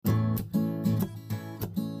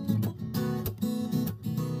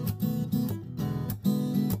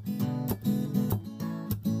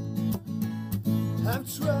I've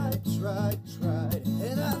tried,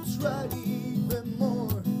 and I've tried even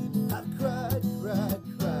more. I've cried,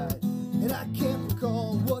 and I can't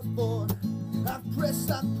recall what for. I've pressed,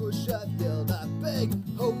 I've pushed, I've yelled, I've begged,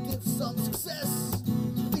 hoped in some success.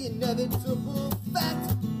 The inevitable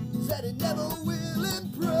fact is that it never will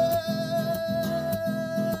impress.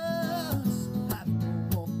 I've no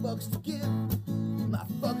more fucks to give, my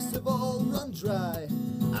fucks have all run dry.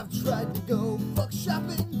 I've tried to go fuck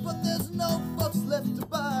shopping, but there's no fucks left to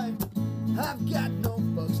buy. I've got no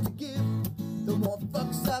fucks to give, the more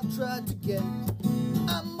fucks I've tried to get.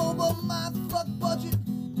 I'm over my fuck budget,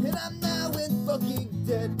 and I'm now in fucking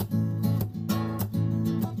debt.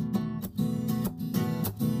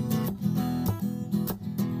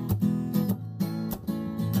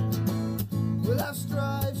 Well, I've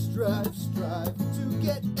strive to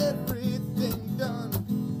get everything done.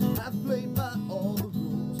 I've played by all the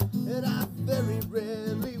rules, and I've very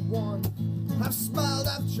rarely won. I've smiled,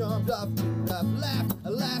 I've charmed, I've moved, I've laughed,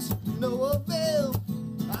 alas, no avail.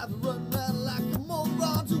 I've run around like a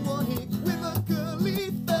moron to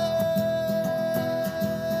unequivocally fail.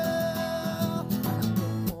 I've no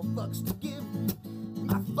more fucks to give,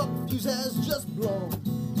 my fuck fuse has just blown.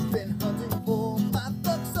 Been hunting for my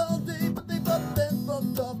fucks all day, but they've up and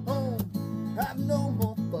fucked off home. I've no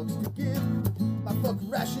more fucks to give, my fuck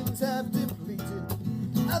rations have depleted.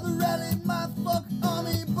 I've rallied my fuck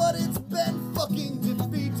army, but it's been fucking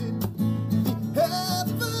defeated. The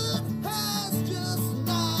effort has just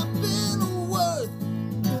not been worth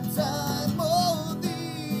the time or the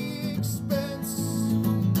expense.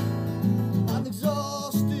 I've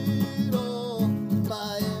exhausted all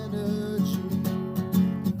my energy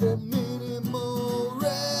for minimal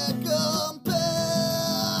recompense.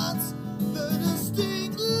 The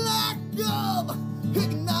distinct lack of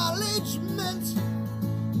acknowledgement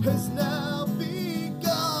has now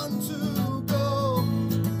begun to go,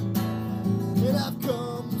 and I've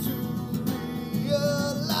come to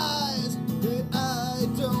realize that I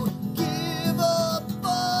don't give a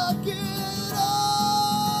fuck at all.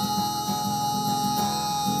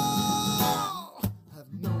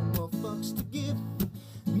 I've no more fucks to give,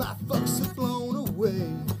 my fucks have flown away.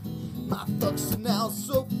 My fucks are now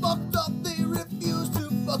so fucked up they refuse to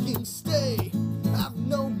fucking stay. I've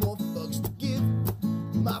no more fucks to give,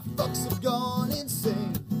 my fucks have gone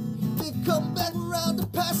insane. They've come back around to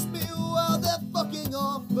pass me while they're fucking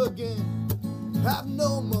off again. I've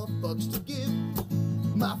no more fucks to give,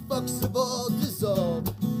 my fucks have all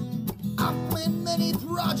dissolved. I've planned many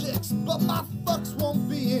projects, but my fucks won't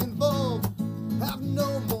be involved. I've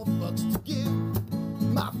no more fucks to give,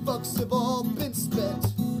 my fucks have all been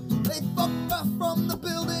spent. They fucked off from the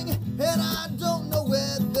building, and I don't know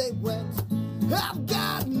where they went. I've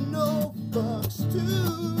got no fucks to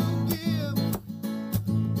give,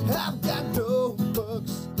 I've got no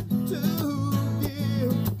fucks to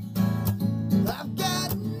give. I've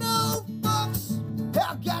got no fucks,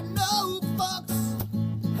 I've got no fucks,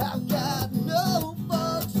 I've got no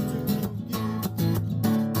fucks to give.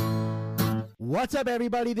 What's up,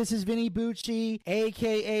 everybody? This is Vinny Bucci,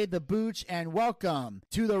 aka The Booch, and welcome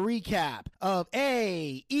to the recap of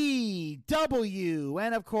AEW.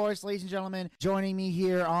 And of course, ladies and gentlemen, joining me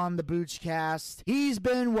here on the Boochcast, he's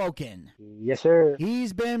been woken. Yes, sir.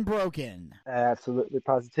 He's been broken. Absolutely,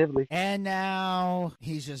 positively. And now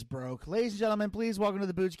he's just broke. Ladies and gentlemen, please welcome to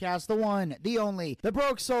the Boochcast, the one, the only, the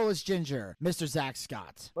broke soulless ginger, Mr. Zach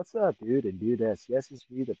Scott. What's up, dude and dudettes? Yes, it's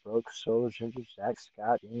me, the broke soul ginger, Zach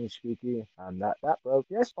Scott, being speaking. I'm not that broke.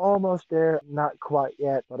 Yes, almost there, not quite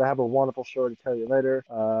yet, but I have a wonderful story to tell you later.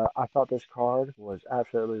 I thought this card was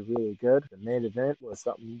absolutely really good. The main event was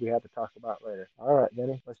something we have to talk about later. All right,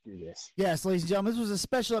 Vinny, let's do this. Yes, ladies and gentlemen, this was a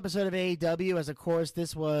special episode of AEW, as of course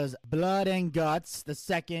this was Blood and Guts, the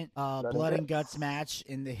second Blood and Guts match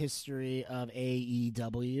in the history of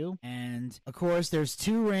AEW. And of course there's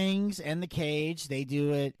two rings and the cage. They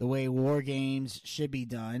do it the way War Games should be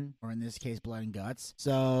done, or in this case Blood and Guts.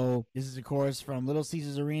 So this is of course from Little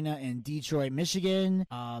Caesars Arena in Detroit, Michigan.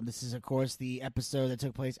 This is of course the episode that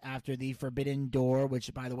took place after the Forbidden Door,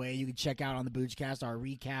 which by the way you can check out on the Boochcast, our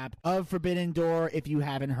recap of Forbidden Door if you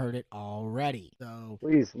haven't heard it already. So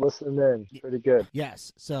please listen in. It's pretty good.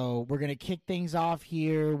 Yes. So we're gonna kick things off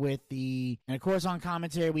here with and of course on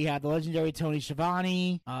commentary we have the legendary Tony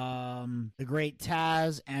Schiavone, the great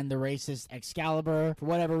Taz, and the racist Excalibur. For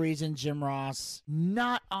whatever reason, Jim Ross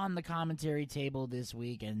not on the commentary table this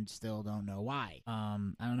week, and still don't know why. Why? I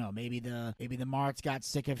don't know. Maybe the Marks got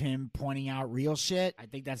sick of him pointing out real shit. I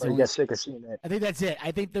think that's Or you got sick of seeing it. I think that's it.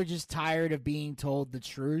 I think they're just tired of being told the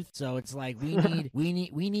truth. So it's like we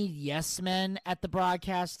need yes men at the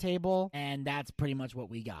broadcast table, and that's pretty much what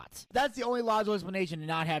we got. That's the only logical explanation to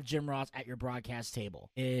not have Jim Ross at your broadcast table.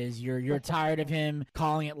 Is you're tired of him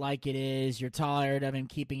calling it like it is. You're tired of him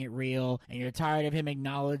keeping it real, and you're tired of him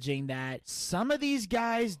acknowledging that some of these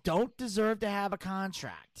guys don't deserve to have a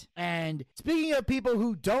contract. And speaking of people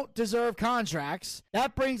who don't deserve contracts,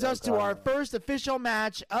 that brings us to our first official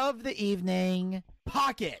match of the evening: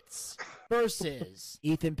 Pockets versus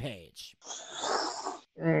Ethan Page.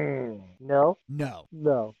 No. And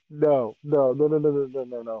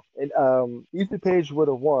Ethan Page would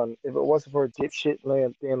have won if it wasn't for dipshit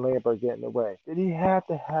Dan Lambert getting away. Did he have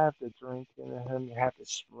to have the drink in him? Have to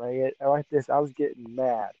spray it? I like this. I was getting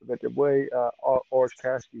mad. But the way Orange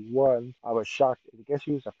Cassidy won, I was shocked. I guess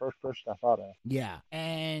he was the first person I thought of. Yeah,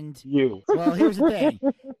 and you. Well, here's the thing.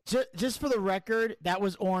 Just for the record, that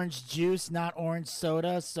was orange juice, not orange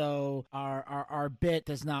soda. So our bit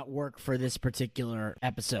does not work for this particular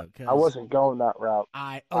episode. I wasn't going that route.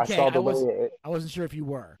 I wasn't sure if you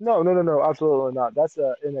were. No, absolutely not. That's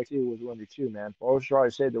NXT was 1v2, man. I was trying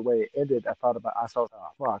to say the way it ended. I saw,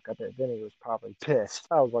 fuck. I bet Vinny was probably pissed.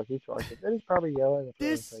 I was like, he's probably yelling.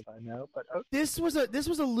 This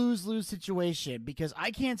was a lose-lose situation because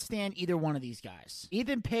I can't stand either one of these guys.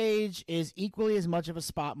 Ethan Page is equally as much of a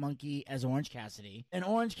spot monkey as Orange Cassidy, and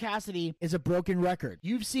Orange Cassidy is a broken record.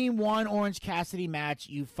 You've seen one Orange Cassidy match,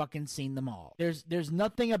 you've fucking seen them all. There's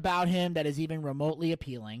nothing about him that is even remotely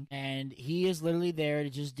appealing, and he is literally there to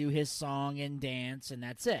just do his song and dance, and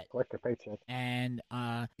that's it. Collect a paycheck. And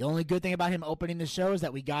the only good thing about him opening the show is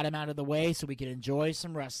that we got him out of the way so we could enjoy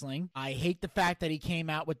some wrestling. I hate the fact that he came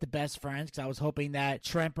out with the best friends because I was hoping that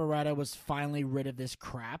Trent Beretta was finally rid of this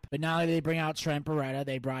crap. But now that they bring out Trent Beretta,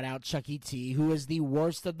 they brought out Chucky T, who is the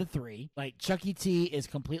worst of the three. Like, Chucky T is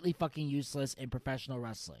completely fucking useless in professional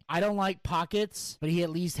wrestling. I don't like Pockets, but he at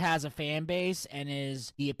least has a fan base and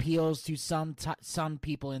he appeals to some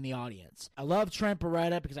people in the audience. I love Trent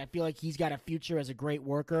Beretta because I feel like he's got a future as a great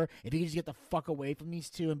worker. If he could just get the fuck away from these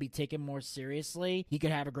two and be taken more seriously, he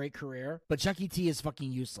could have a great career. But Chucky T is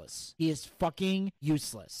fucking useless. He is fucking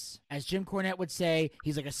useless. As Jim Cornette would say,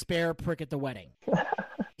 he's like a spare prick at the wedding.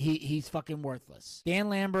 He's fucking worthless. Dan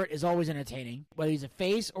Lambert is always entertaining. Whether he's a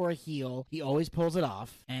face or a heel, he always pulls it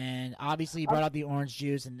off. And obviously he brought out the orange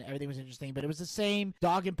juice and everything was interesting. But it was the same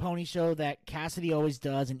dog and pony show that Cassidy always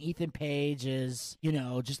does. And Ethan Page is,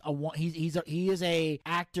 just he is a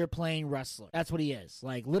actor playing wrestler. That's what he is.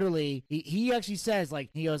 Like, literally, he actually says, like,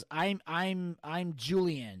 he goes, I'm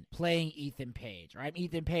Julian playing Ethan Page, or I'm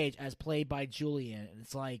Ethan Page as played by Julian. And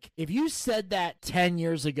it's like, if you said that 10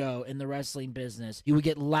 years ago in the wrestling business, you would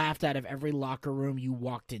get laughed out of every locker room you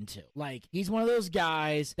walked into. Like, he's one of those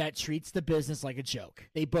guys that treats the business like a joke.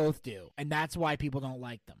 They both do. And that's why people don't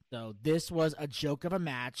like them. So this was a joke of a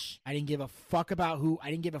match. I didn't give a fuck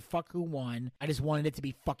who won. I just wanted it to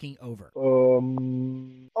be fucking over.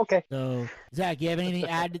 Okay. So, Zach, you have anything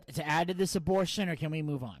to add to this abortion, or can we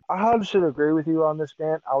move on? I 100% agree with you on this,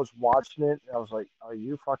 man. I was watching it, and I was like, are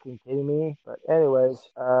you fucking kidding me? But anyways,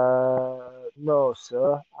 no,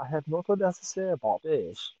 sir. I have nothing else to say about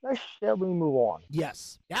this. Shall we move on?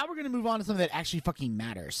 Yes. Now we're going to move on to something that actually fucking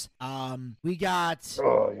matters. We got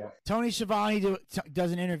Tony Schiavone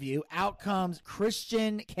does an interview. Out comes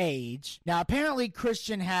Christian Cage. Now, apparently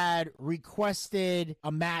Christian had requested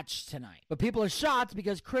a match tonight, but people are shocked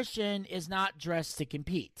because Christian is not dressed to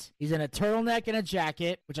compete. He's in a turtleneck and a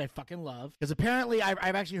jacket, which I fucking love, because apparently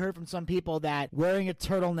I've actually heard from some people that wearing a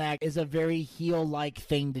turtleneck is a very heel-like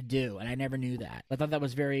thing to do, and I never knew that. I thought that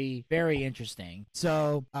was very, very interesting.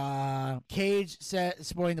 So, Cage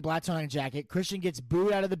sporting the black turtleneck jacket. Christian gets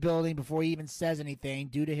booed out of the building before he even says anything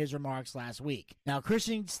due to his remarks last week. Now,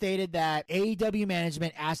 Christian stated that AEW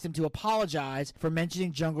management asked him to apologize for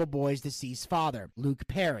mentioning Jungle Boy's deceased father, Luke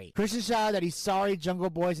Perry. Christian shouted that he's sorry Jungle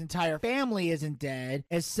Boy's entire family isn't dead,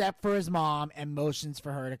 except for his mom, and motions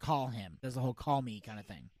for her to call him. There's the whole call me kind of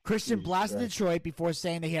thing. Christian blasted Detroit before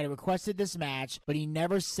saying that he had requested this match, but he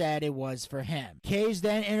never said it was for him. Cage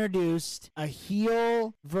then introduced a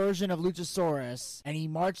heel version of Luchasaurus, and he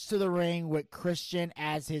marched to the ring with Christian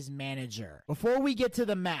as his manager. Before we get to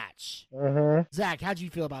the match, Zach, how'd you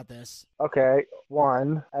feel about this? Okay,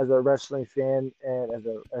 one, as a wrestling fan and as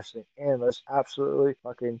a wrestling analyst, absolutely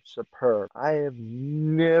fucking superb. I have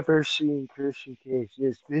never seen Christian Cage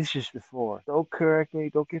this vicious before. Don't correct me,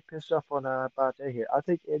 don't get pissed off on about that here. I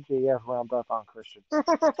think MJF round up on Christian.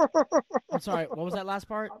 I'm sorry, what was that last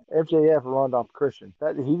part? MJF round up Christian.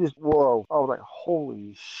 That he just, whoa. I was like,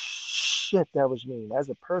 holy shit. shit, that was mean. As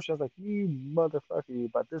a person, I was like, you motherfucker, you.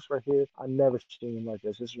 But this right here, I never seen him like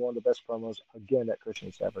this. This is one of the best promos, again, that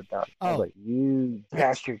Christian's ever done. I was like, you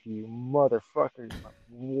bastard, you motherfucker.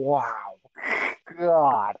 Wow.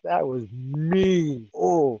 God, that was mean.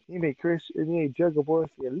 Oh, he made Jungle Boy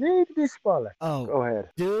feel a little bit smaller. Oh, go ahead.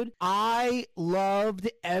 Dude, I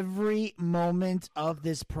loved every moment of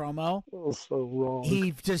this promo. Oh, so wrong.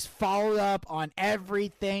 He just followed up on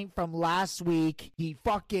everything from last week. He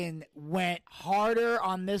fucking went harder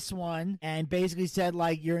on this one and basically said,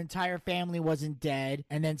 like, your entire family wasn't dead,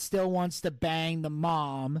 and then still wants to bang the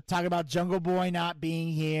mom. Talk about Jungle Boy not being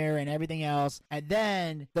here and everything else. And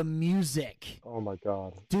then the music. Oh my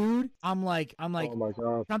God. Dude, I'm like, oh my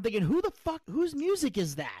God. I'm thinking, whose music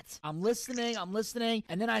is that? I'm listening,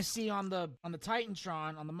 and then I see on the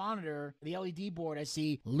Titantron, on the monitor, the LED board, I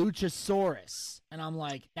see Luchasaurus. And I'm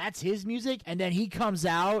like, that's his music? And then he comes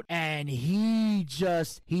out and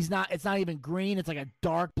it's not even green, it's like a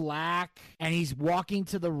dark black, and he's walking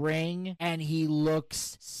to the ring and he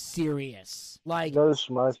looks serious. Like, you know this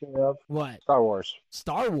reminds me of? What? Star Wars.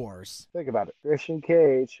 Star Wars? Think about it. Christian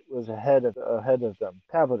Cage was ahead of them.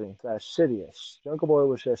 Palpatine / Sidious. Jungle Boy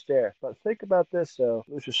was just there. But think about this, though.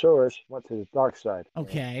 Luchasaurus went to the dark side.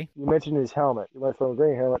 Okay. You mentioned his helmet. He went from a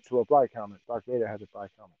green helmet to a black helmet. Darth Vader has a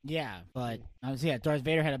black helmet. Yeah, but Darth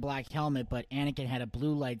Vader had a black helmet, but Anakin had a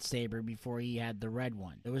blue lightsaber before he had the red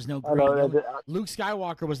one. There was no green. Luke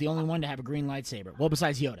Skywalker was the only one to have a green lightsaber. Well,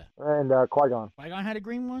 besides Yoda. And Qui-Gon. Qui-Gon had a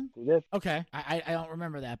green one? He did. Okay. I don't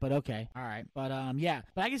remember that, but okay. All right. But yeah.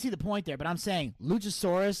 But I can see the point there. But I'm saying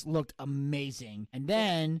Luchasaurus looked amazing. And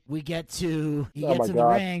then we get to the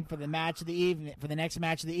ring for the match of the evening, for the next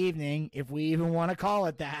match of the evening, if we even want to call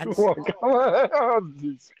it that.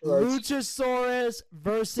 Luchasaurus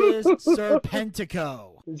versus Serpentico.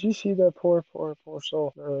 Did you see that poor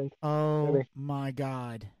soul? Oh my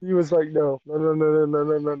God. He was like, no.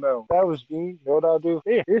 That was me. You know what I'll do?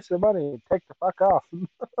 Here's some money. Take the fuck off.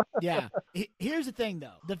 Yeah. Here's the thing,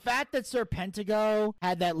 though. The fact that Serpentico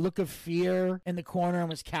had that look of fear in the corner and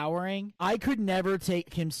was cowering, I could never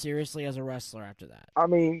take him seriously as a wrestler after that. I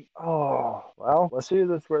mean, well, let's see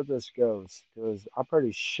where this goes, because I'm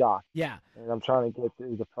pretty shocked. Yeah. And I'm trying to get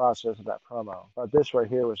through the process of that promo. But this right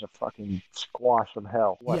here was a fucking squash from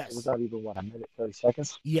hell. What? Yes. It was not even, a minute, 30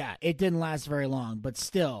 seconds? Yeah, it didn't last very long, but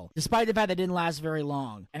still, despite the fact that it didn't last very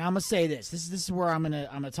long, and I'm going to say this is where I'm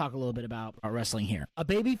going to talk a little bit about wrestling here. A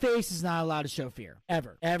babyface is not allowed to show fear.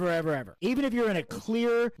 Ever. Even if you're in a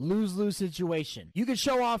clear lose-lose situation. You can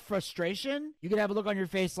show off frustration. You can have a look on your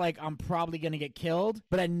face like, I'm probably going to get killed,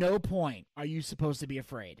 but at no point are you supposed to be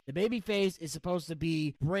afraid. The babyface is supposed to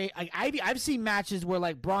be brave. I've seen matches where,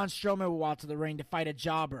 like, Braun Strowman would walk to the ring to fight a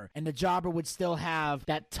jobber, and the jobber would still have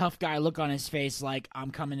that tough guy look on his face like,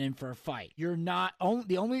 I'm coming in for a fight.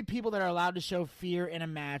 The only people that are allowed to show fear in a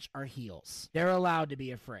match are heels. They're allowed to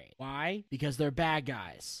be afraid. Why? Because they're bad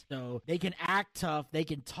guys. So they can act tough, they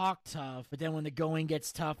can talk tough, but then when the going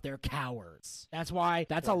gets tough, they're cowards. That's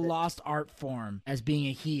a lost art form as being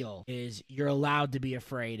a heel, is you're allowed to be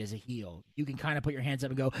afraid as a heel. You can kind of put your hands up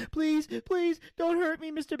and go, please, don't hurt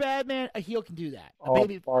me, Mr. Badman. A heel can do that.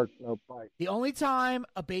 Bark, no bite. The only time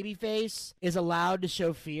a babyface is allowed to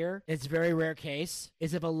show fear, it's a very rare case,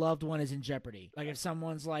 is if a loved one is in jeopardy. Like if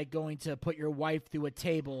someone's like going to put your wife through a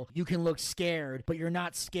table, you can look scared, but you're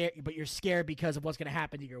not scared, but you're scared because of what's going to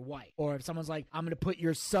happen to your wife. Or if someone's like, I'm going to put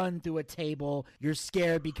your son through a table, you're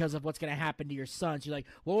scared because of what's going to happen to your son. So you're like,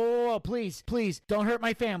 whoa, please, don't hurt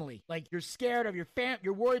my family. Like you're scared of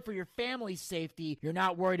you're worried for your family's safety. You're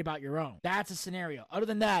not worried about your own. That's a scenario. Other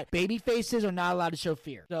than that, baby faces are not allowed to show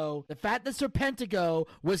fear. So the fact that Serpentico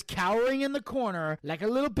was cowering in the corner like a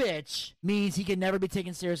little bitch means he can never be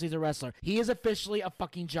taken seriously as a wrestler. He is officially a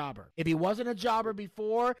fucking jobber. If he wasn't a jobber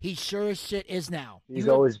before, he sure as shit is now. He's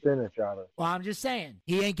always been a jobber. Well, I'm just saying.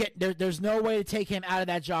 He ain't there's no way to take him out of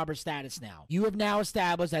that jobber status now. You have now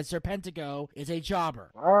established that Serpentico is a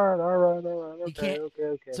jobber. All right. Okay.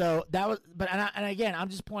 So that was, and again, I'm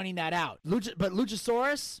just pointing that out. But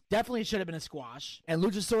Luchasaurus definitely should have been a squash, and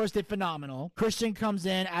Luchasaurus did phenomenal. Christian comes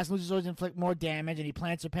in, asks Luchasaurus to inflict more damage, and he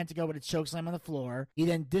plants Serpentico with a chokeslam on the floor. He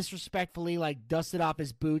then disrespectfully dusted off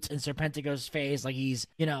his boots in Serpentico's face, like he's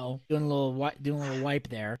doing a little wipe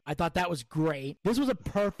there. I thought that was great. This was a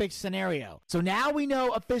perfect scenario. So now we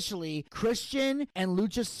know officially Christian and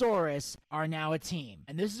Luchasaurus are now a team,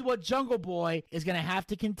 and this is what Jungle Boy is going to have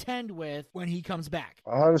to contend aligned with when he comes back.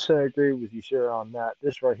 100% agree with you, sir, on that.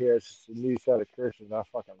 This right here is just a new set of curses I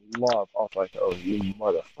fucking love. I was like, oh, you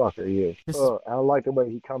motherfucker, you. I like the way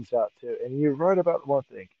he comes out, too. And you're right about one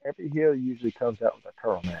thing. Every heel usually comes out with a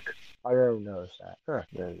turtleneck. I never noticed that. Trying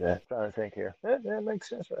to think here. That makes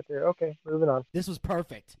sense right there. Okay, moving on. This was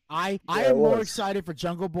perfect. I am more excited for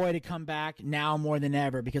Jungle Boy to come back now more than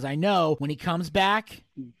ever because I know when he comes back,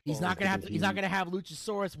 he's not gonna have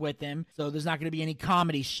Luchasaurus with him, so there's not gonna be any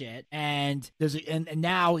comedy shit. And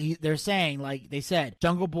now they're saying, like they said,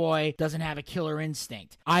 Jungle Boy doesn't have a killer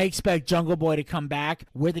instinct. I expect Jungle Boy to come back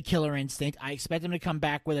with a killer instinct. I expect him to come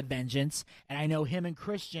back with a vengeance, and I know him and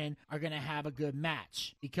Christian are gonna have a good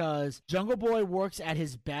match because Jungle Boy works at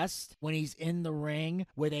his best when he's in the ring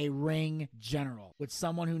with a ring general, with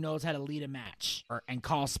someone who knows how to lead a match and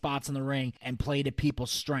call spots in the ring and play to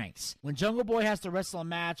people's strengths. When Jungle Boy has to wrestle a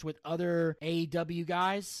match with other AEW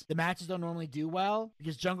guys, the matches don't normally do well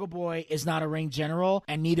because Jungle Boy is not a ring general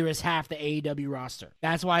and neither is half the AEW roster.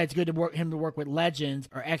 That's why it's good to work with legends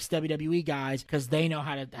or ex-WWE guys because they know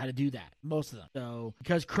how to do that, most of them. So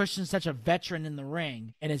because Christian's such a veteran in the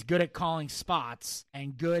ring and is good at calling spots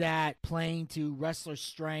and good at playing to wrestlers'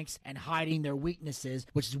 strengths and hiding their weaknesses,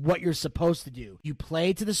 which is what you're supposed to do. You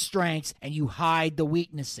play to the strengths and you hide the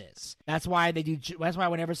weaknesses. That's why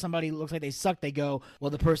whenever somebody looks like they suck, they go,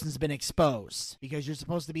 well, the person's been exposed, because you're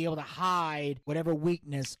supposed to be able to hide whatever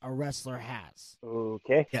weakness a wrestler has.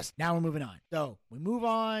 Okay. Yes. Now we're moving on. So we move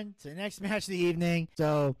on to the next match of the evening.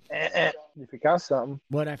 So you forgot something.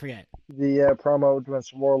 What did I forget? The promo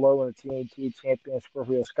against Warlow and the TNT champion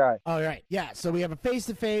Scorpio Sky. Oh, right. Yeah. So we have a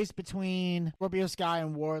face-to-face between Scorpio Sky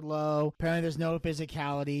and Wardlow. Apparently there's no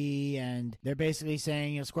physicality, and they're basically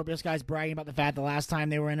saying, Scorpio Sky's bragging about the fact the last time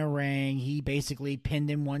they were in a ring, he basically pinned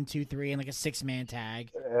him 1, 2, 3 in like a 6-man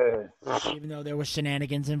tag, even though there was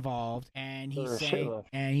shenanigans involved. And he's saying,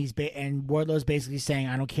 and Wardlow's basically saying,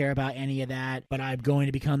 I don't care about any of that, but I'm going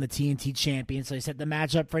to become the TNT champion. So they set the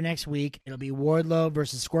match up for next week. It'll be Wardlow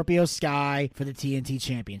versus Scorpio Sky for the TNT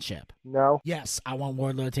championship. No. Yes, I want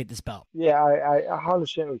Wardlow to take this belt. Yeah, I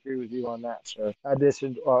 100% agree with you on that, sir. I just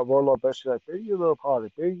Warlow basically like, bring your little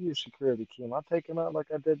party, bring your security team. I'll take him out like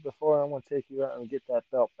I did before. I want to take you out and get that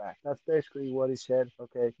belt back. That's basically what he said.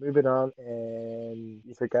 Okay, moving on, and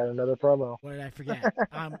you forgot another promo. What did I forget?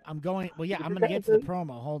 I'm going. Well, yeah, I'm going to get to the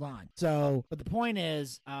promo. Hold on. So, but the point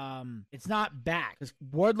is, it's not back because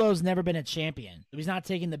Wardlow's never been a champion. So he's not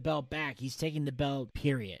taking the belt back. He's taking the belt.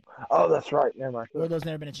 Period. Oh, that's right. Never mind. Wardlow's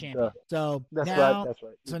never been a champion. So that's now, right. That's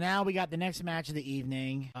right. So now we got the next match of the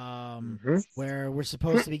evening, where we're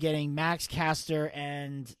supposed to be getting Max Caster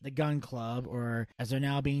and the Gun Club, or as they're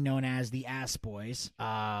now being known as the Ass Boys.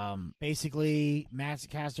 Basically, Max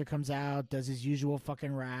Caster comes out, does his usual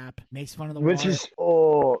fucking rap, makes fun of the Which water. is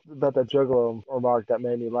about that Juggalo remark that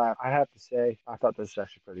made me laugh. I have to say, I thought this was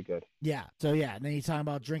actually pretty good. Yeah. So yeah, and then he's talking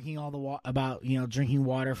about drinking all the drinking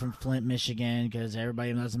water from Flint, Michigan, because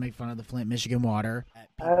everybody doesn't make fun of the Flint, Michigan water.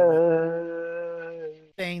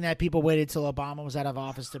 Thing that people waited till Obama was out of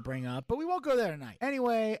office to bring up, but we won't go there tonight.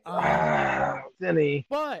 Anyway, Denny.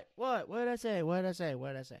 What did I say?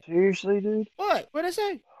 Seriously, dude? What did I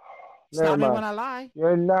say? Never Stop me mind. when I lie.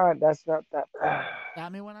 You're not. That's not that.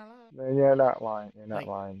 Stop me when I lie. Man, you're not lying. You're not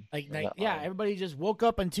lying. Everybody just woke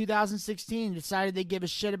up in 2016 and decided they give a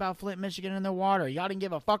shit about Flint, Michigan and their water. Y'all didn't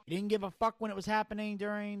give a fuck. You didn't give a fuck when it was happening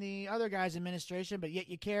during the other guy's administration, but yet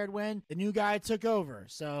you cared when the new guy took over.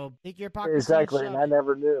 So take your hypocrisy. Exactly, and I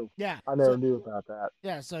never knew. Yeah. I never knew about that.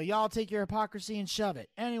 Yeah, so y'all take your hypocrisy and shove it.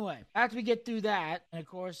 Anyway, after we get through that, and of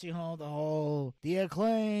course, the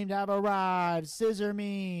Acclaimed have arrived, scissor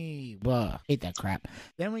me. Blah, hate that crap.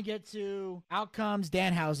 Then we get to, out comes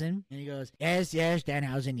Danhausen, and he goes, yes,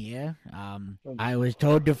 Danhausen here. I was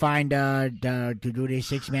told to find, to do the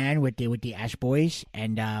 6-man with the Ash Boys,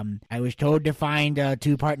 and, I was told to find,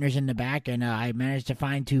 2 partners in the back, and, I managed to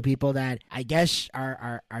find 2 people that I guess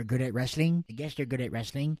are good at wrestling. I guess they're good at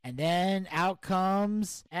wrestling. And then out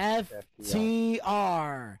comes FTR,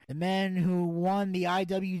 the men who won the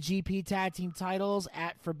IWGP Tag Team titles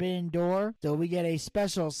at Forbidden Door. So we get a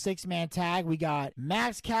special 6-man tag. We got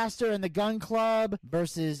Max Caster and the Gun Club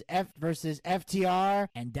versus FTR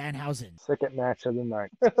and Danhausen. Second match of the night.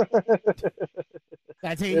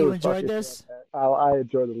 I take it It you was enjoyed fucking this? fantastic. I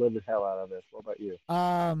enjoyed the living hell out of this. What about you?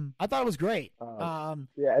 I thought it was great.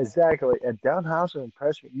 Yeah, exactly. And Danhausen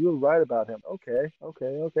impressed me. You were right about him. Okay.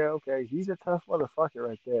 He's a tough motherfucker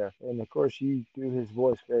right there. And of course, you do his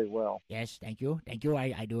voice very well. Yes, thank you. I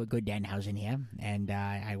do a good Danhausen here, and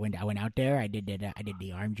I went out there. I did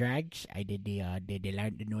the arm drags. I did the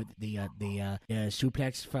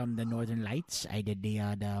suplex from the Northern Lights. I did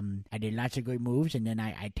I did lots of good moves, and then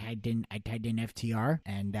I tagged in FTR,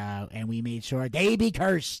 and we made sure they be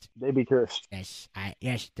cursed. They be cursed. Yes,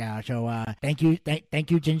 so thank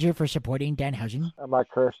you, Ginger, for supporting Danhausen. I'm not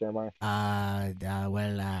cursed, am I?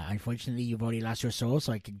 Unfortunately, you've already lost your soul,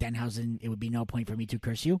 so Danhausen, it would be no point for me to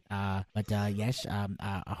curse you. But yes,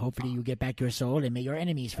 hopefully you get back your soul, and may your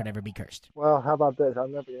enemies forever be cursed. Well, how about this?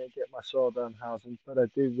 I'm never gonna get my soul Danhausen, but I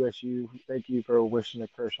do thank you for wishing a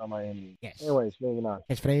curse on my enemies. Yes. Anyways, moving on.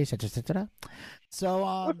 Yes, etc.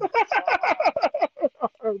 So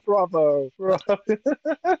Bravo.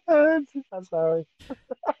 I'm sorry.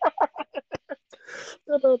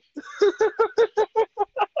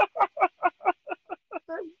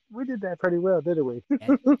 We did that pretty well, didn't we?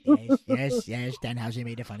 yes. Danhausen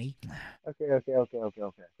made it funny. Okay.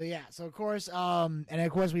 So yeah, so of course,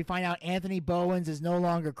 we find out Anthony Bowens is no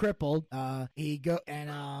longer crippled. He goes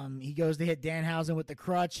to hit Danhausen with the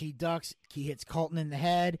crutch. He ducks. He hits Colton in the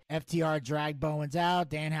head. FTR drag Bowens out.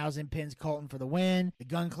 Danhausen pins Colton for the win. The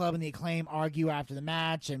Gun Club and the Acclaim argue after the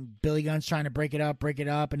match, and Billy Gunn's trying to break it up.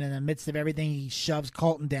 And in the midst of everything, he shoves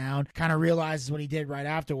Colton down. Kind of realizes what he did right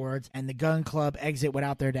afterwards, and the Gun Club exit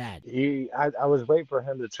without their dad. I was waiting for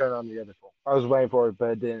him to turn on the other fool. I was waiting for it, but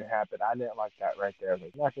it didn't happen. I didn't like that right there.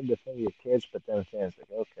 Like, not going to defend your kids, but then fans like,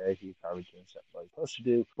 okay, he's probably doing something what he's supposed to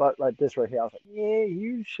do. But like this right here, I was like, yeah,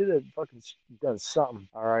 you should have fucking done something.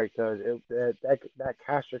 All right, because that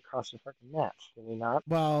caster cost a fucking match. Did he not?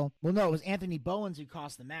 Well, no, it was Anthony Bowens who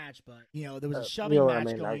cost the match, but there was a shoving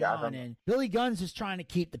match going on, and Billy Gunn's just trying to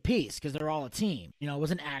keep the peace because they're all a team. It was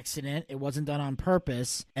an accident. It wasn't done on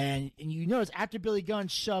purpose. And you notice after Billy Gunn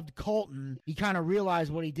shoved Colton, he kind of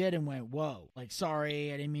realized what he did and went, whoa. Like,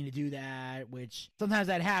 sorry, I didn't mean to do that, which sometimes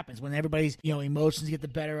that happens when everybody's, emotions get the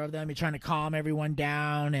better of them. You're trying to calm everyone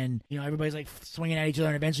down, and, everybody's like swinging at each other,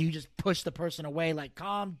 and eventually you just push the person away, like,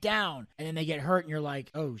 calm down. And then they get hurt, and you're like,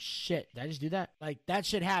 oh, shit, did I just do that? Like, that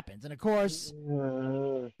shit happens. And of course,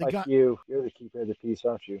 you're the keeper of the peace,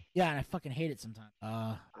 aren't you? Yeah, and I fucking hate it sometimes.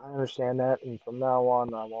 I understand that, and from now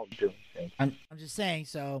on, I won't do anything. I'm just saying,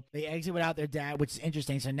 so they exit without their dad, which is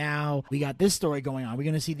interesting. So now we got this story going on. We're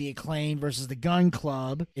going to see the Acclaimed versus the Gun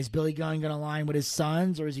Club. Is Billy Gunn going to align with his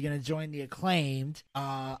sons, or is he going to join the Acclaimed?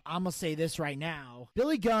 I'm going to say this right now.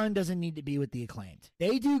 Billy Gunn doesn't need to be with the Acclaimed.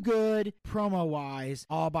 They do good promo-wise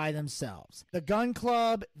all by themselves. The Gun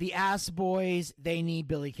Club, the Ass Boys, they need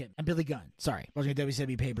Billy Gunn. Sorry. I was going to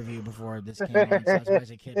WCW pay-per-view before this came on, so I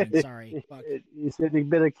said Kidman. Sorry. Fuck. You said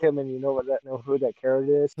Billy Kidman, you know who that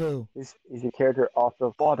character is? Who? He's a character off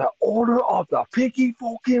the Order of the Peaky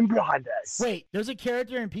fucking Blinders. Wait, there's a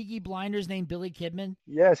character in Peaky Blinders named Billy Kidman?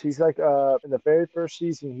 Yes, he's like in the very first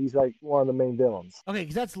season, he's like one of the main villains. Okay,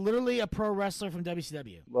 because that's literally a pro wrestler from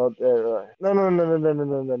WCW. Well, no.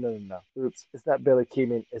 Oops, it's not Billy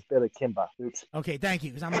Kidman, it's Billy Kimba. Oops. Okay, thank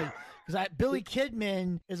you. Because Billy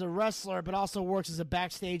Kidman is a wrestler, but also works as a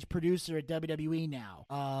backstage producer at WWE now.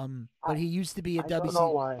 But he used to be a WCW. I don't know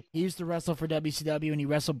why. He used to wrestle for WCW, and he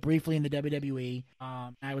wrestled briefly in the WWE.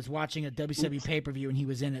 I was watching a WCW pay-per-view, and he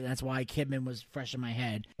was in it. That's why Kidman was fresh in my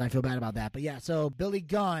head. I feel bad about that. But yeah, so Billy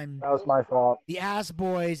Gunn. That was my fault. The Ass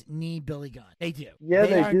Boys need Billy Gunn. They do. Yeah,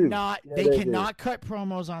 they do. They cannot cut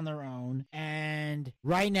promos on their own, and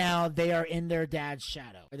right now they are in their dad's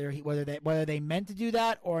shadow. Whether they meant to do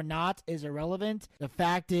that or not is irrelevant. The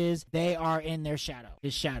fact is they are in their shadow,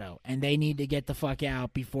 his shadow, and they need to get the fuck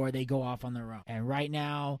out before they go off on their own. And right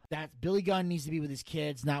now, that Billy Gunn needs to be with his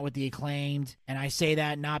kids, not with the Acclaimed. And I say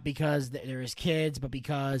that not because they're his kids, but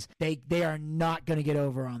because they are not going to get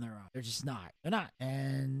over on their own. They're just not. They're not.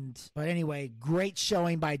 But anyway, great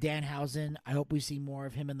showing by Danhausen. I hope we see more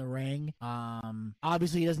of him in the ring.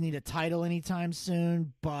 Obviously, he doesn't need a title anytime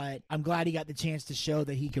soon, but I'm glad he got the chance to show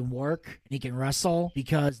that he can work and he can wrestle,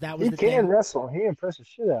 because that was the thing. He can wrestle. He impressed the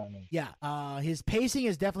shit out of me. Yeah. His pacing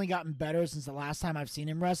has definitely gotten better since the last time I've seen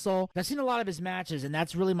him wrestle. I've seen a lot of his matches, and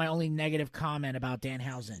That's really my only negative comment about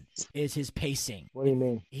Danhausen is his pacing. What do you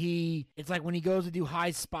mean? It's like when he goes to do high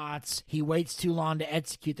spots, he waits too long to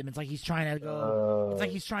execute them. It's like he's trying to go. It's like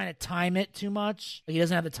he's trying to time it too much. Like he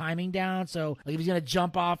doesn't have the timing down. So like if he's gonna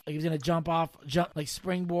jump like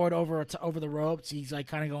springboard over the ropes. He's like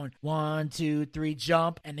kind of going 1, 2, 3,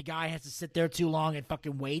 jump, and the guy has to sit there too long and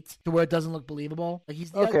fucking wait to where it doesn't look believable. Like he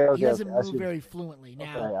doesn't move very fluently.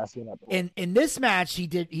 Now, I've seen that before. in this match, he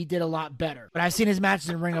did a lot better. But I've seen his matches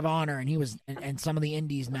in Ring of Honor, and he was and some of the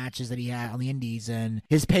Indies matches that he had on the Indies, and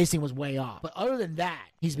his pacing was way off. But other than that,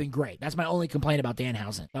 he's been great. That's my only complaint about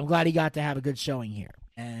Danhausen. I'm glad he got to have a good showing here.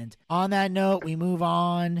 And on that note, we move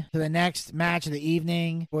on to the next match of the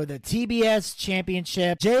evening for the TBS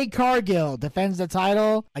Championship. Jade Cargill defends the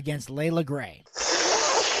title against Layla Gray.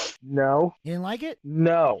 No. You didn't like it?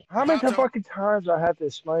 No. How many fucking times do I have to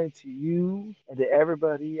explain to you and to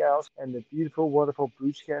everybody else and the beautiful, wonderful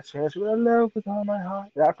Brewscast fans who I love with all my heart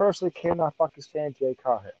that I personally cannot fucking stand Jade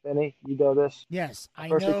Cargill? Benny, you know this? Yes. I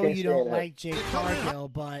know you don't like Jade Cargill,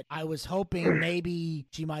 but I was hoping maybe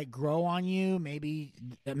she might grow on you. Maybe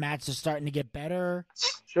the match is starting to get better.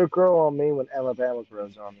 She'll grow on me when Alabama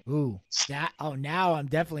grows on me. Ooh. Now I'm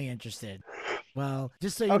definitely interested. Well,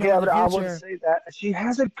 just so you okay, know, but I wouldn't say that. She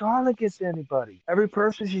hasn't gone against anybody. Every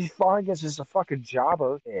person she's fought against is a fucking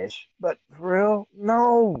jobber-ish. But for real,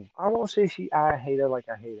 no. I won't say I hate her like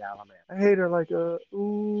I hate Alabama. I hate her like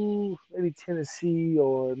maybe Tennessee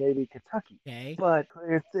or maybe Kentucky. Okay. But the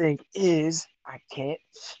clear thing is, I can't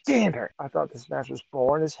stand her. I thought this match was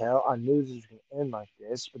boring as hell. I knew this was going to end like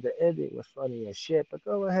this, but the ending was funny as shit. But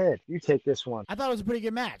go ahead. You take this one. I thought it was a pretty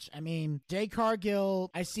good match. I mean, Jade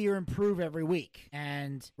Cargill, I see her improve every week.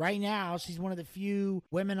 And right now, she's one of the few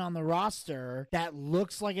women on the roster that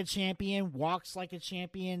looks like a champion, walks like a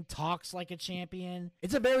champion, talks like a champion.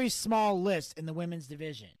 It's a very small list in the women's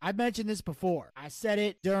division. I've mentioned this before. I said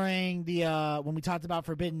it during the when we talked about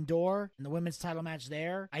Forbidden Door and the women's title match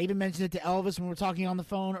there. I even mentioned it to Elvis when we were talking on the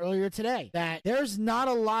phone earlier today, that there's not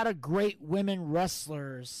a lot of great women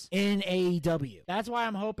wrestlers in AEW. That's why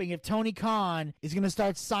I'm hoping if Tony Khan is going to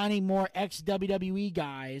start signing more ex-WWE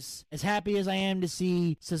guys, as happy as I am to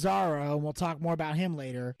see Cesaro, and we'll talk more about him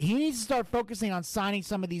later, he needs to start focusing on signing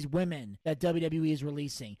some of these women that WWE is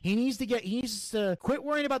releasing. He needs to quit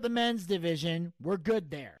worrying about the men's division. We're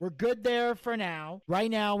good there. We're good there for now.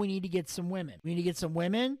 Right now, we need to get some women. We need to get some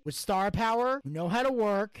women with star power who know how to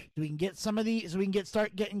work, so we can get some of these, so we can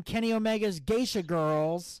start getting Kenny Omega's geisha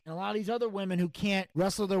girls and a lot of these other women who can't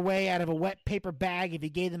wrestle their way out of a wet paper bag if you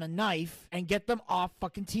gave them a knife, and get them off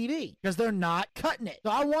fucking TV because they're not cutting it. So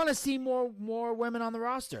I want to see more women on the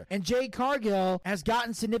roster. And Jade Cargill has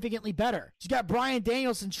gotten significantly better. She's got Bryan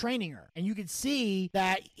Danielson training her, and you can see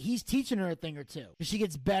that he's teaching her a thing or two because she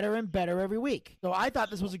gets better and better every week. So I thought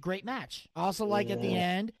this was a great match. Also, like at the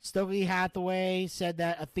end, Stokely Hathaway said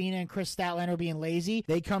that Athena and Chris Statlander are being lazy.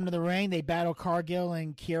 They come to the ring, they battle Cargill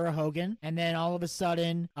and Kiera Hogan, and then all of a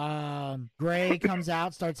sudden, Gray comes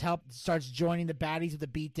out, starts joining the baddies with a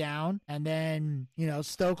beatdown, and then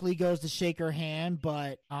Stokely goes to shake her hand,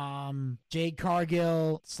 but Jade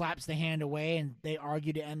Cargill slaps the hand away, and they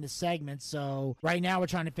argue to end the segment. So right now, we're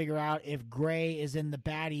trying to figure out if Gray is in the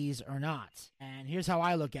baddies or not. And here's how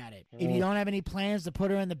I look at it: if you don't have any plans to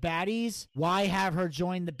put her in the baddies, why have her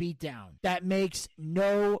join the beatdown? That makes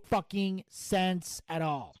no fucking sense at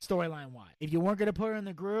all, storyline wise. If you weren't going to put her in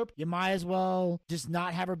the group, you might as well just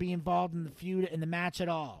not have her be involved in the feud, in the match at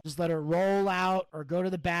all. Just let her roll out or go to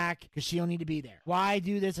the back because she don't need to be there. Why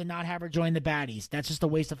do this and not have her join the baddies? That's just a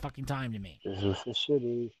waste of fucking time to me. This was the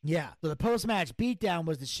shitty. Yeah, so the post-match beatdown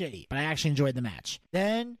was the shitty, but I actually enjoyed the match.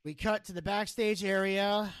 Then we cut to the backstage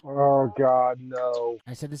area. Oh, God, no.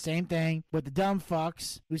 I said the same thing with the dumb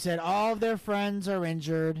fucks who said all of their friends are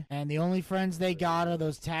injured and the only friends they got are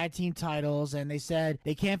those tag team titles, and they said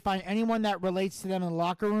they can't find anyone that relates to them in the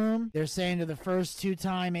locker room. They're saying they're the first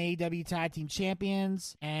two-time AEW tag team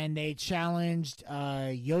champions, and they challenged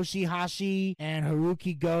Yoshihashi and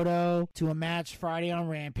Haruki Goto to a match Friday on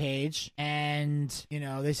Rampage, and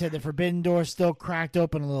they said the Forbidden Door still cracked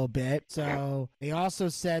open a little bit. So they also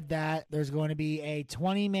said that there's going to be a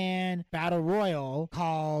 20-man battle royal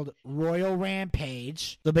called Royal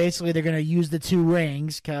Rampage. So basically they're going to use the two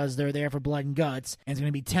rings because they're there for blood and guts, and it's going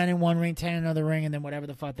to be 10 in one ring, 10 in another ring, and then whatever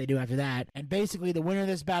the fuck they do after that. And basically the winner of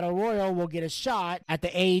this battle royal will get a shot at the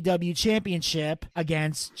AEW championship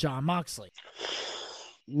against Jon Moxley.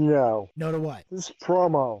 No. No to what? This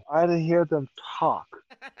promo. I had to hear them talk.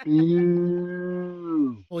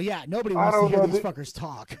 Ew. Well, yeah, nobody wants to hear these fuckers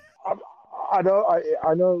talk. I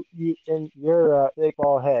know you in your big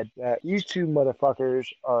ball head that these two motherfuckers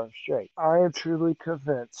are straight. I am truly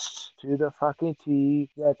convinced to the fucking T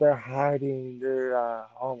that they're hiding their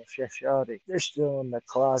homosexuality. They're still in the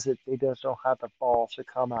closet. They just don't have the balls to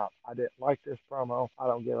come out. I didn't like this promo. I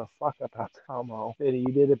don't give a fuck about the promo. Biddy,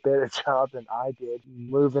 you did a better job than I did.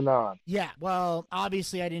 Moving on. Yeah, well,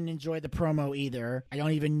 obviously I didn't enjoy the promo either. I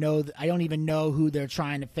don't even know who they're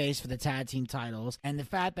trying to face for the tag team titles. And the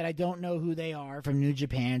fact that I don't know who they are from New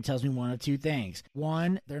Japan tells me one of two things.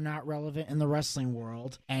 One, they're not relevant in the wrestling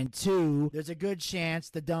world. And two, there's a good chance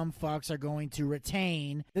the dumb fucks are going to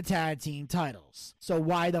retain the tag team titles. So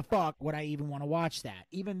why the fuck would I even want to watch that?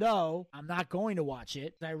 Even though I'm not going to watch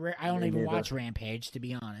it. I don't even watch Rampage, to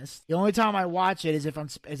be honest. The only time I watch it is if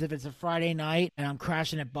it's a Friday night and I'm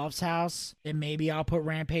crashing at Buff's house, then maybe I'll put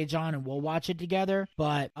Rampage on and we'll watch it together.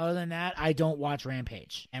 But other than that, I don't watch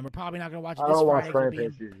Rampage. And we're probably not going to watch it this Friday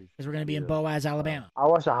because we're going to be in Boaz, Alabama. I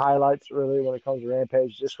watch the highlights really when it comes to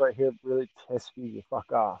Rampage. This right here really pisses me the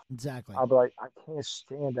fuck off. Exactly. I'll be like, I can't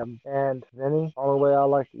stand them. And Vinny, only way I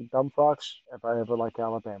like the dumb fucks if I ever like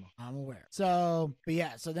Alabama. I'm aware. So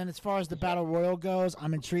then as far as the Battle Royal goes,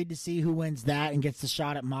 I'm intrigued to see who wins that and gets the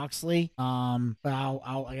shot at Moxley. But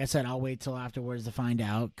I'll like I said, I'll wait till afterwards to find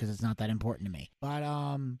out because it's not that important to me. But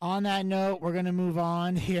on that note, we're gonna move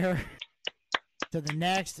on here to the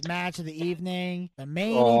next match of the evening, the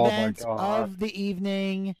main event of the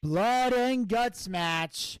evening, Blood and Guts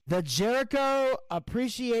match, the Jericho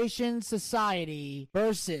Appreciation Society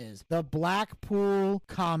versus the Blackpool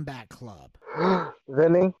Combat Club.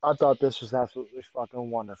 Vinny, I thought this was absolutely fucking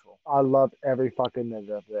wonderful. I loved every fucking minute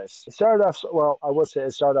of this. It started off, well, I would say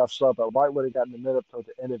it started off slow, but right when it got in the middle till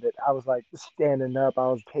the end of it, I was like standing up. I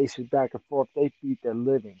was pacing back and forth. They beat the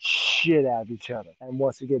living shit out of each other. And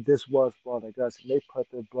once again, this was Blood and Guts, and they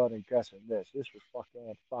put their blood and guts in this. This was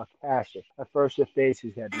fucking fantastic. At first, the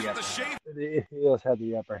faces had the upper hand. The heels had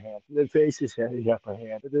the upper hand. The faces had the upper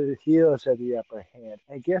hand. The heels had the upper hand.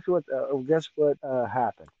 And guess what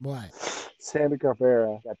happened? What? Sammy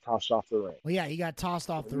Guevara got tossed off the ring. Well, yeah, he got tossed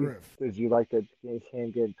off the roof. Did you like that him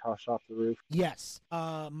getting tossed off the roof? Yes.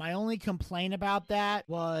 My only complaint about that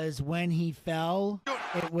was when he fell,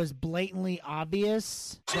 it was blatantly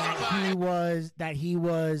obvious that he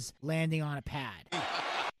was landing on a pad.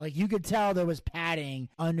 Like, you could tell there was padding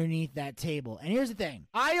underneath that table. And here's the thing.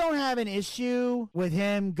 I don't have an issue with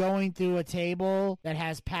him going through a table that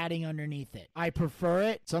has padding underneath it. I prefer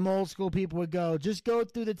it. Some old school people would go, just go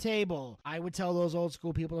through the table. I would tell those old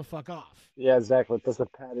school people to fuck off. Yeah, exactly. There's a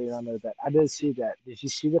padding under that. I didn't see that. Did you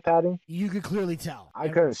see the padding? You could clearly tell. I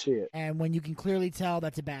couldn't see it. And when you can clearly tell,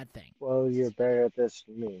 that's a bad thing. Well, you're better at this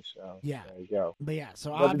than me, so yeah. There you go. But yeah, so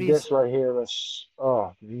but obviously this right here was,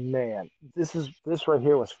 oh man, this right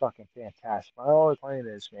here was fucking fantastic. My only complaint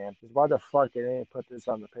is, man, is why the fuck they didn't put this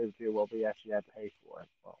on the pay-per-view where we actually had to pay for it?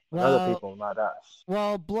 Well, other people, not us.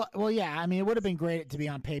 Well, yeah. I mean, it would have been great to be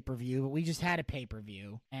on pay-per-view, but we just had a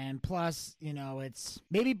pay-per-view, and plus, you know, it's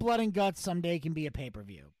maybe Blood and Guts someday can be a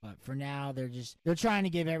pay-per-view, but for now, they're trying to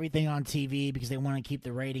give everything on TV because they want to keep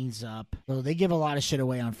the ratings up. So they give a lot of shit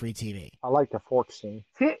away on free TV. I like the fork scene.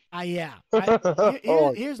 Yeah.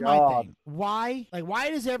 Here's my thing. Why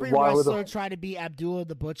does every wrestler try to be Abdullah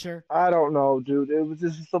the Butcher? I don't know, dude.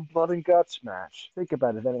 This is a Blood and Guts match. Think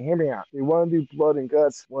about it, then hear me out. You want to do Blood and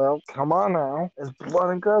Guts? Well, come on now. It's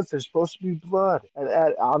Blood and Guts. There's supposed to be blood. And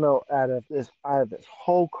I know out of this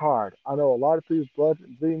whole card, I know a lot of people's blood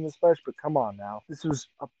bleeding this match, but come on now. This was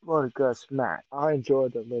a Blood and Guts match. I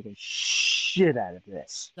enjoyed the living shit out of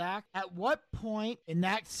this. Zach, at what point in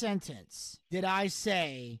that sentence did I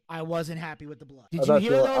say I wasn't happy with the blood? Did you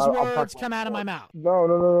hear those words come out of my mouth?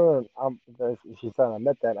 No. If you thought I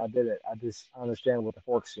meant that, I did it. I just understand what the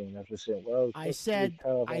fork scene. I was just saying, well, I said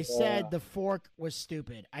the fork was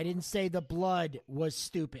stupid. I didn't say the blood was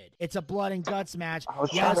stupid. It's a Blood and Guts match.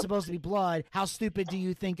 It's supposed to be blood. How stupid do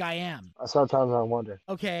you think I am? Sometimes I wonder.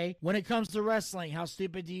 Okay, when it comes to wrestling, how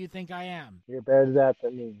stupid do you think I am? You're better at that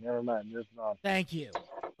than me. Never mind. Moving on. Thank you.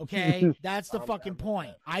 Okay, that's the fucking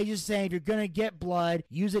point. I just say if you're gonna get blood,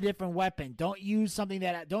 use a different weapon. Don't use something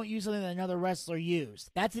that another wrestler used.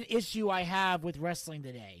 That's an issue I have with wrestling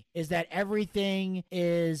today. Is that everything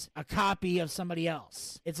is a copy of somebody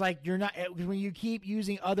else? It's like you're not when you keep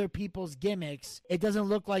using other people's gimmicks. It doesn't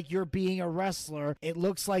look like you're being a wrestler. It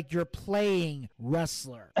looks like you're playing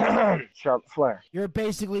wrestler. Sharp Flair. You're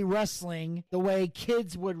basically wrestling the way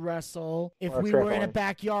kids would wrestle if we were in a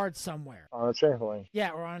backyard somewhere. On a trampoline.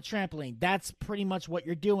 Yeah, or on a trampoline. That's pretty much what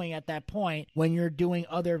you're doing at that point when you're doing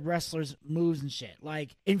other wrestlers' moves and shit.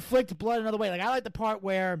 Like, inflict blood another way. Like, I like the part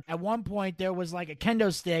where at one point there was like a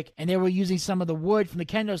kendo stick and they were using some of the wood from the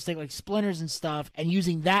kendo stick, like splinters and stuff, and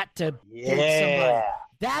using that to hit somebody.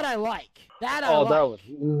 That I like. That was...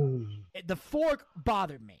 The fork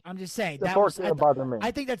bothered me. I'm just saying. The fork didn't bother me.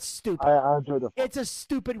 I think that's stupid. I enjoyed the fork. It's a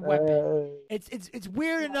stupid weapon. It's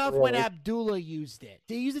weird enough when Abdullah used it.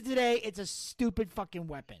 To use it today, it's a stupid fucking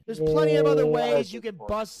weapon. There's plenty of other ways you can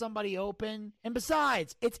bust somebody open. And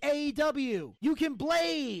besides, it's AEW. You can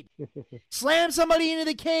blade. Slam somebody into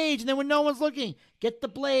the cage, and then when no one's looking, get the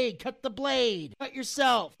blade, cut the blade, cut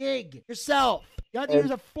yourself, dig yourself. You have to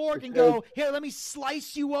use a fork and go, here, let me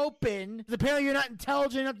slice you open. Because apparently you're not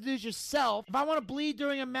intelligent enough to do this yourself. If I want to bleed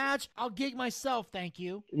during a match, I'll gig myself, thank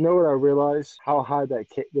you. You know what I realized? How high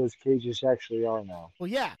those cages actually are now. Well,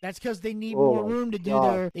 yeah, that's because they need more room to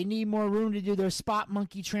do their spot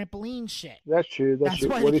monkey trampoline shit. That's true. That's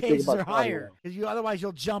why the cages are higher. Because otherwise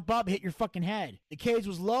you'll jump up, hit your fucking head. The cage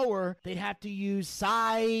was lower, they'd have to use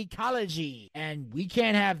psychology. And we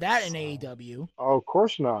can't have that in AEW. Oh, of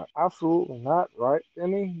course not. Absolutely not. Right? I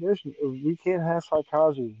mean, we can't have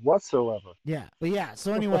psychology whatsoever. Yeah. But yeah,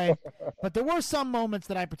 so anyway, but there were some moments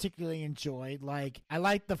that I particularly enjoyed. Like, I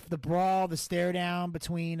liked the brawl, the stare down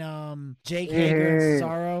between Jake Hager and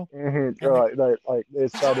Cesaro. Like they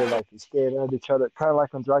started like staring at each other, kind of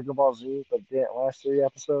like on Dragon Ball Z, but didn't last 3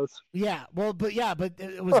 episodes. Yeah. Well, but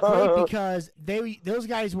it was great because those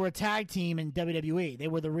guys were a tag team in WWE. They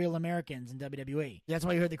were the Real Americans in WWE. That's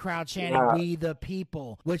why you heard the crowd chanting, "We the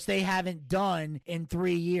people," which they haven't done in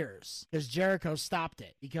 3 years because Jericho stopped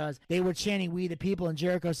it because they were chanting "We the people," and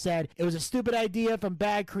Jericho said it was a stupid idea from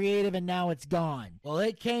bad creative and now it's gone. Well,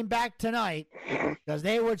 it came back tonight because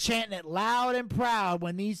they were chanting it loud and proud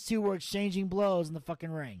when these two were exchanging blows in the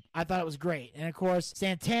fucking ring. I thought it was great. And of course,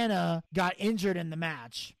 Santana got injured in the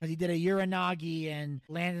match because he did a Uranagi and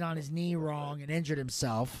landed on his knee wrong and injured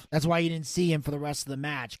himself. That's why you didn't see him for the rest of the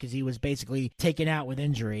match because he was basically taken out with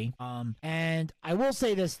injury. And I will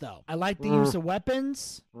say this though, I like the use of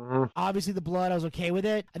weapons. Obviously the blood, I was okay with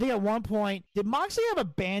it. I think at one point, did Moxley have a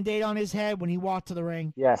band-aid on his head when he walked to the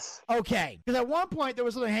ring? Yes. Okay, because at one point there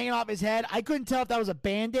was something hanging off his head. I couldn't tell if that was a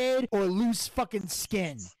band-aid or loose fucking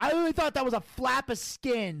skin. I really thought that was a flap of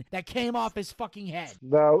skin that came off his fucking head.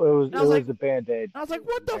 No, it was the band-aid. I was like,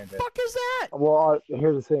 what the fuck is that? Well,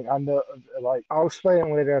 here's the thing. I know, like, I'll explain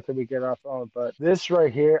it later after we get off on, but this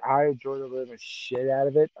right here, I enjoyed the living shit out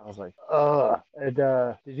of it. I was like, ugh. And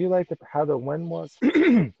did you like how the win was?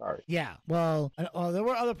 Sorry. Yeah. Well, there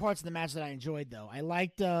were other parts of the match that I enjoyed though. I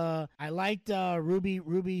liked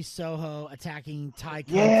Ruby Soho attacking Ty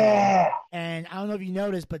Conti. Yeah. And I don't know if you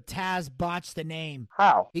noticed, but Taz botched the name.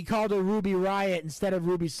 How? He called her Ruby Riot instead of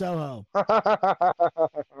Ruby Soho.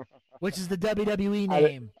 Which is the WWE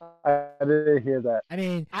name. I didn't hear that. I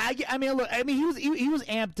mean, he was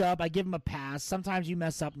amped up. I give him a pass. Sometimes you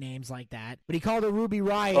mess up names like that. But he called her Ruby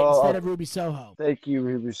Riot instead of Ruby Soho. Thank you,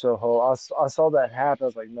 Ruby Soho. I saw that happen. I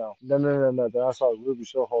was like, no. Then I saw Ruby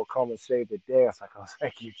Soho come and save the day. I was like, oh,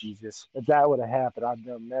 thank you, Jesus. If that would have happened, I'd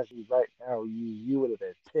have messed you right now. You would have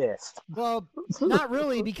been pissed. Well, not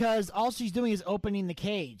really, because all she's doing is opening the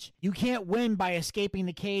cage. You can't win by escaping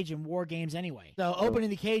the cage in war games anyway. So opening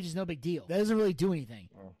the cage is no big deal. That doesn't really do anything.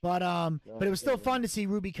 But it was still fun to see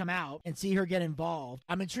Ruby come out and see her get involved.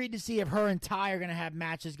 I'm intrigued to see if her and Ty are going to have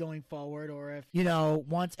matches going forward, or if,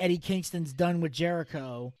 once Eddie Kingston's done with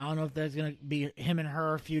Jericho, I don't know if there's going to be him and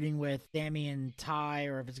her feuding with Sammy and Ty,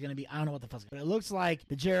 or if it's going to be, I don't know what the fuck's going to be. But it looks like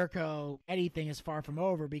the Jericho Eddie thing is far from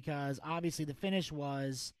over, because obviously the finish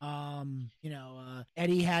was,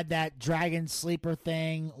 Eddie had that dragon sleeper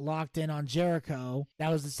thing locked in on Jericho. That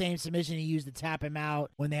was the same submission he used to tap him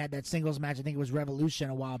out when they had that singles match. I think it was Revolution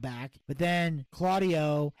a while back. But then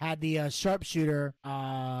Claudio had the sharpshooter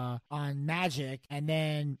on Magic, and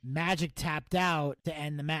then Magic tapped out to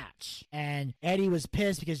end the match. And Eddie was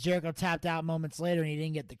pissed because Jericho tapped out moments later and he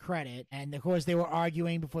didn't get the credit. And of course they were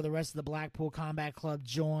arguing before the rest of the Blackpool Combat Club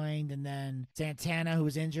joined, and then Santana, who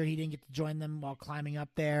was injured, he didn't get to join them while climbing up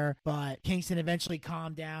there. But Kingston eventually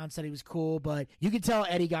calmed down, said he was cool, but you could tell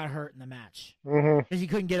Eddie got hurt in the match because he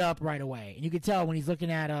couldn't get up right away. And you could tell when he's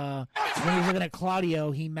looking at when he was looking at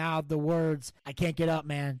Claudio, he mouthed the words, "I can't get up,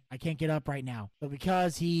 man. I can't get up right now." But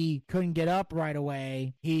because he couldn't get up right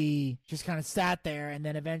away, he just kind of sat there, and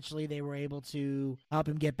then eventually they were able to help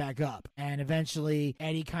him get back up. And eventually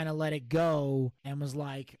Eddie kind of let it go and was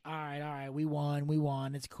like, all right, we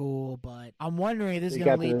won, it's cool. But I'm wondering if this is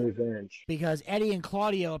going to lead, revenge, because Eddie and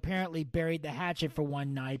Claudio apparently buried the hatchet for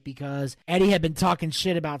one night because Eddie had been talking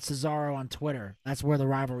shit about Cesaro on Twitter. That's where the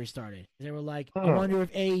rivalry started. They were like, I wonder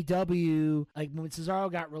if AEW, like when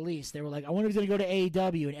Cesaro got released, they were like, I wonder if he's going to go to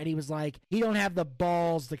AEW. And Eddie was like, he don't have the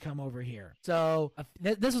balls to come over here. So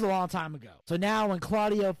this was a long time ago. So now when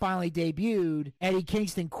Claudio finally debuted, Eddie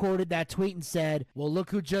Kingston quoted that tweet and said, well,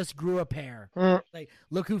 look who just grew a pair. Like,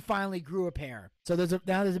 look who finally grew a pair. So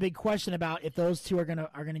now there's a big question about if those two are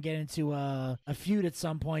gonna get into a feud at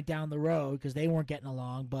some point down the road, because they weren't getting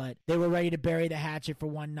along, but they were ready to bury the hatchet for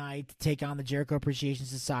one night to take on the Jericho Appreciation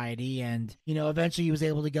Society, and eventually he was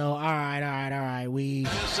able to go, all right, we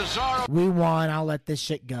won, I'll let this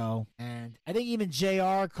shit go. And I think even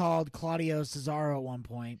JR called Claudio Cesaro at one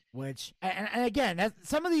point, which and again,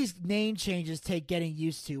 some of these name changes take getting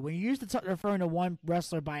used to. When you're used to referring to one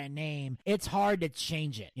wrestler by a name, it's hard to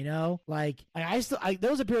change it. Like there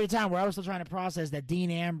was a period of time where I was still trying to process that Dean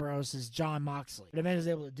Ambrose is John Moxley, but eventually was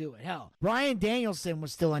able to do it. Hell, Bryan Danielson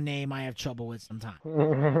was still a name I have trouble with sometimes.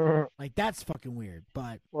 Like, that's fucking weird.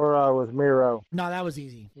 But with Miro. No, that was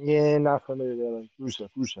easy. Yeah, not for me really. Rusev.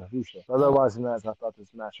 Otherwise than that, I thought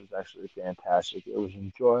this match was actually fantastic. It was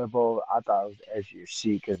enjoyable. I thought it was edge of your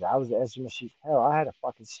seat because I was the edge of my seat. Hell, I had to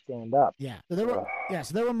fucking stand up. Yeah. So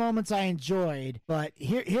there were moments I enjoyed, but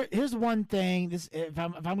here's one thing. This if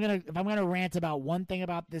I'm gonna rant about one thing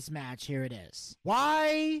about this match, here it is.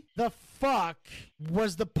 Why the fuck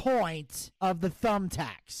was the point of the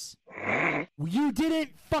thumbtacks? You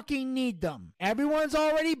didn't fucking need them. Everyone's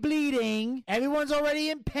already bleeding. Everyone's already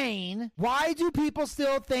in pain. Why do people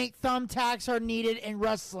still think thumbtacks are needed in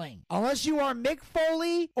wrestling? Unless you are Mick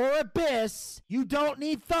Foley or Abyss, you don't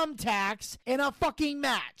need thumbtacks in a fucking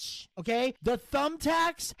match. Okay? The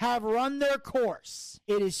thumbtacks have run their course.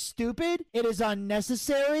 It is stupid. It is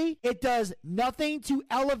unnecessary. It does nothing to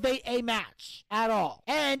elevate a match at all.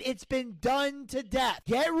 And it's been done to death.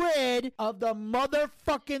 Get rid of the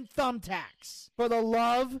motherfucking thumbtacks. For the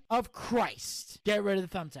love of Christ. Get rid of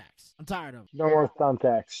the thumbtacks. I'm tired of them. No more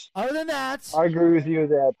thumbtacks. Other than that, I agree with you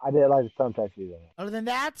that I didn't like the thumbtacks either. Other than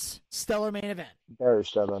that, stellar main event. Very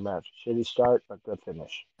stellar match. Shitty start, but good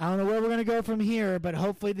finish. I don't know where we're going to go from here, but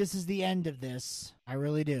hopefully this is the end of this. I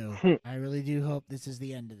really do. I really do hope this is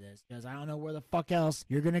the end of this, because I don't know where the fuck else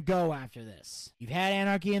you're going to go after this. You've had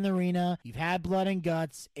Anarchy in the Arena. You've had Blood and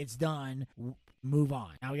Guts. It's done. Move on.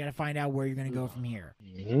 Now we got to find out where you're going to go from here.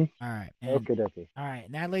 Mm-hmm. All right. Okay. All right.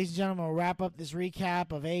 And that, ladies and gentlemen, will wrap up this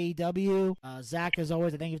recap of AEW. Zach, as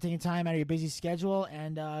always, I thank you for taking time out of your busy schedule,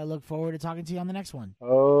 and I look forward to talking to you on the next one.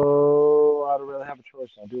 Oh, I don't really have a choice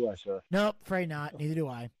now, do I, sir? Nope, afraid not. Neither do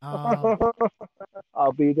I.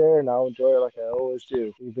 I'll be there, and I'll enjoy it like I always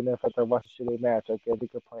do. Even if I have to watch a shitty match, I'll get a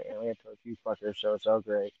complaint and rant to a few fuckers, so it's all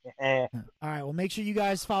great. All right. Well, make sure you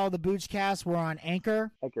guys follow the Boochcast. We're on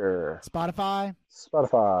Anchor, Spotify,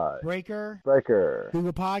 Breaker,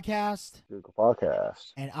 Google Podcast,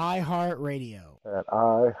 and iHeartRadio.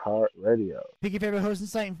 Pick your favorite hosting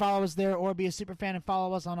site and follow us there, or be a super fan and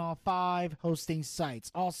follow us on all 5 hosting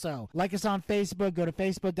sites. Also, like us on Facebook. Go to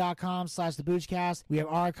facebook.com/theboochcast. We have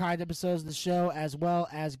archived episodes of the show as well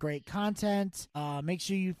as great content. Make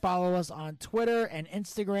sure you follow us on Twitter and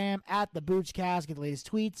Instagram at the Boochcast. Get the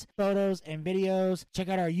latest tweets, photos, and videos. Check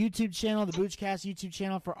out our YouTube channel, the Boochcast YouTube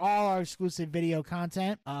channel, for all our exclusive video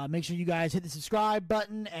content. Make sure you guys hit the subscribe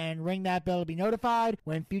button and ring that bell to be notified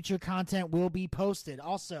when future content will be posted.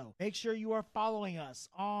 Also, make sure you are following us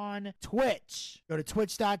on Twitch. Go to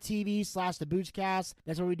twitch.tv/theboochcast.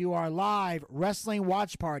 That's where we do our live wrestling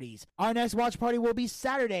watch parties. Our next watch party will be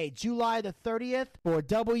Saturday, July the 30th for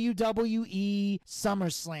WWE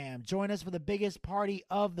SummerSlam. Join us for the biggest party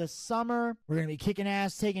of the summer. We're going to be kicking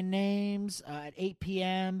ass, taking names at 8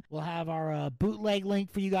 p.m. We'll have our bootleg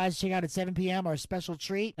link for you guys to check out at 7 p.m., our special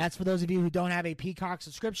treat. That's for those of you who don't have a Peacock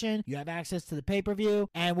subscription. You have access to the pay-per-view,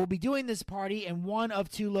 and we'll be doing this party in one of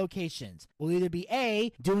 2 locations. We'll either be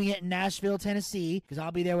doing it in Nashville, Tennessee, because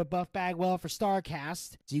I'll be there with Buff Bagwell for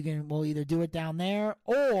StarCast, so we'll either do it down there,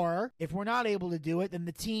 or if we're not able to do it, then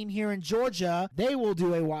the team here in Georgia, they will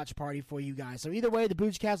do a watch party for you guys. So either way, the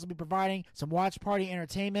Boochcast will be providing some watch party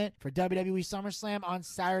entertainment for WWE SummerSlam on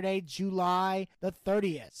Saturday, July the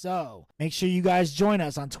 30th. So make sure you guys join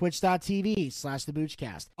us on twitch.tv/the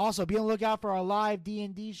Boochcast. Also, be on the lookout for our live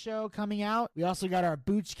D&D show coming out. We also got our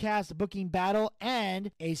Boochcast booking battle and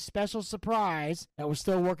a special surprise that we're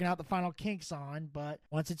still working out the final kinks on, but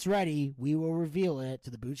once it's ready, we will reveal it to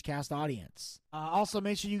the Boochcast audience. Also,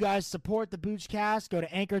 make sure you guys support the Boochcast. Go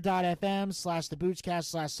to anchor.fm/the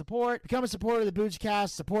Boochcast/support. Become a supporter of the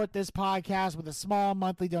Boochcast. Support this podcast with a small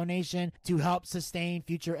monthly donation to help sustain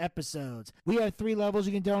future episodes. We have 3 levels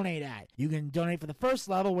you can donate at. You can donate for the first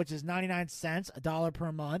level, which is 99 cents, $1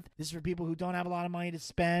 per month. This is for people who don't have a lot of money to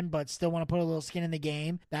spend but still want to put a little skin in the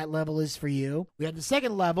game. That level is for you. We have the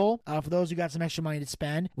second level for those who got some extra money to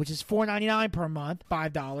spend, which is $4.99 per month,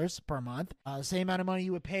 $5 per month. The same amount of money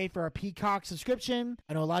you would pay for a Peacock subscription.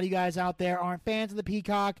 I know a lot of you guys out there aren't fans of the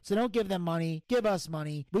Peacock, so don't give them money. Give us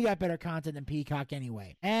money. We got better content than Peacock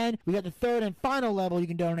anyway. And we got the third and final level you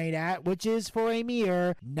can donate at, which is for a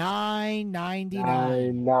mere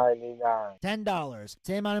 $9.99. $10.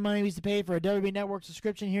 Same amount of money we used to pay for a WWE Network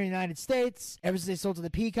subscription here in the United States. Ever since they sold to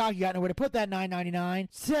the Peacock, you got nowhere to put that $9.99.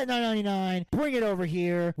 Set $9.99. Bring it over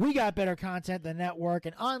here. We got better content than the network,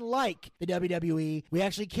 and unlike the WWE, we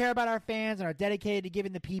actually care about our fans and are dedicated to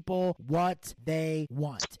giving the people what they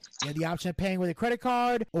want. You have the option of paying with a credit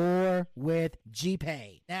card or with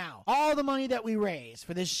GPay. Now, all the money that we raise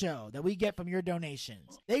for this show, that we get from your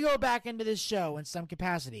donations, they go back into this show in some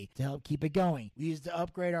capacity to help keep it going. We use to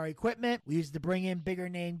upgrade our equipment. We use to bring in bigger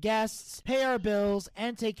name guests, pay our bills,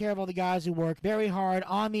 and take care of all the guys who work very hard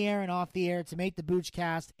on the air and off the air to make the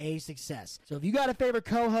Boochcast a success. So if you got a favorite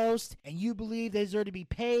co-host and you believe they deserve to be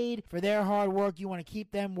paid for their hard work, you want to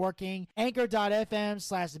keep them working,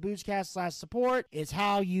 anchor.fm/the Boochcast/support is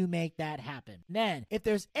how you make that happen. And then, if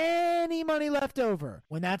there's any money left over,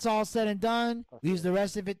 when that's all said and done, we use the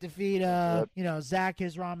rest of it to feed, Zach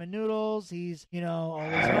his ramen noodles. He's,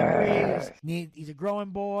 always hungry. He's a growing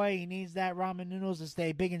boy. He needs that ramen noodles to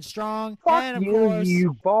stay big and strong. Fuck and of you, course,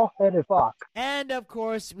 you bald-headed fuck. And of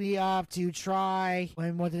course, we have to try,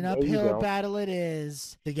 when what an uphill battle it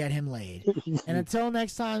is, to get him laid. And until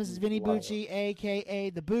next time, this is Vinny Bucci, a.k.a.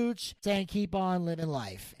 The Booch, saying keep on living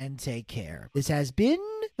life and take care. This has been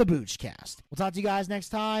the Boochcast. We'll talk to you guys next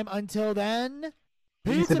time. Until then,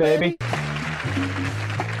 pizza baby.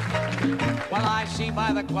 Well, I see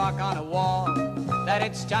by the clock on a wall that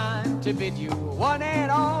it's time to bid you one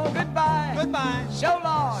and all goodbye. Goodbye. So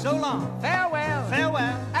long. So long. Farewell.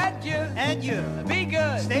 Farewell. Adieu. Adieu. Be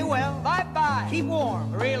good. Stay well. Bye-bye. Keep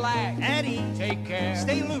warm. Relax. And eat. Take care.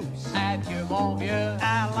 Stay loose. Adieu, mon vieux.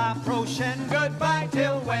 À la prochaine. Goodbye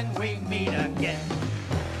till when we meet again.